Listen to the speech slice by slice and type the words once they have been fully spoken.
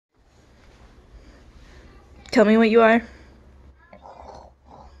Tell me what you are.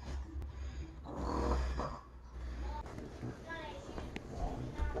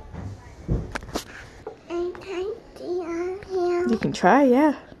 You can try,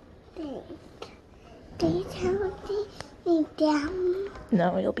 yeah.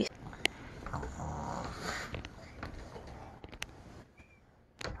 No, you'll be.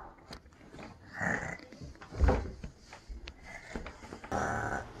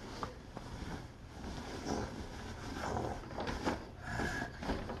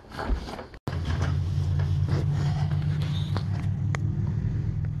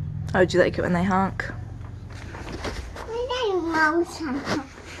 How would you like it when they honk?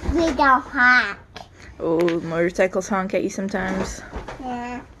 We don't honk. Oh, motorcycles honk at you sometimes.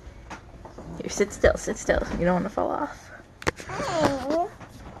 Yeah. Here, sit still, sit still. You don't want to fall off. Hey.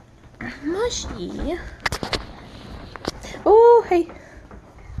 Mushy. Oh, hey. Do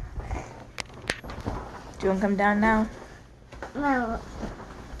you want to come down now? No.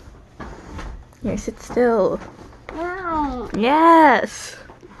 Here, sit still. No. Yes.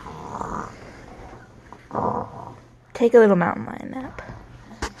 Take a little mountain lion nap.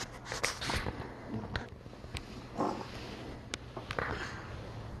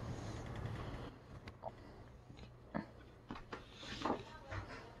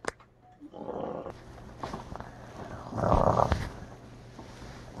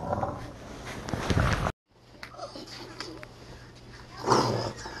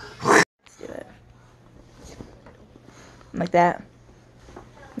 Let's do it. Like that.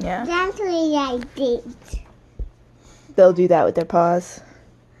 Yeah. That's what I did. They'll do that with their paws.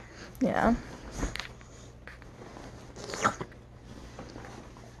 Yeah.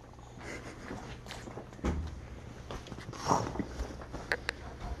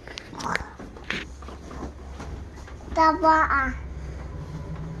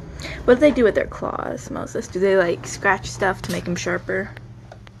 What do they do with their claws, Moses? Do they like scratch stuff to make them sharper?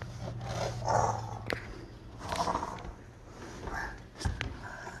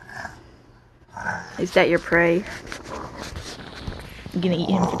 Is that your prey? You gonna eat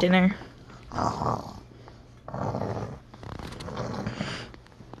him for dinner?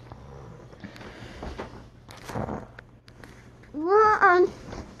 What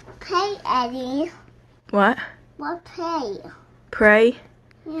pay, Eddie? What? What pay? Prey?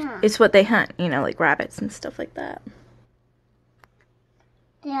 Yeah. It's what they hunt, you know, like rabbits and stuff like that.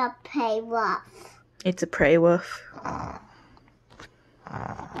 They're pay rough. It's a prey wolf.